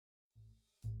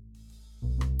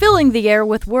filling the air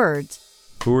with words.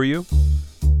 Who are you?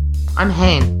 I'm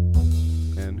Hane.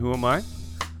 And who am I?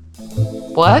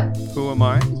 What? Who am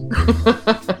I?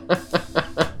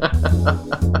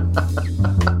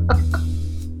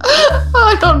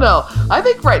 I don't know. I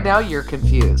think right now you're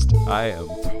confused. I am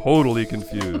totally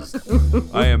confused.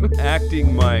 I am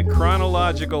acting my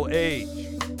chronological age.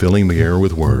 Filling the air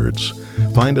with words.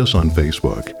 Find us on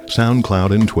Facebook, SoundCloud,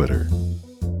 and Twitter.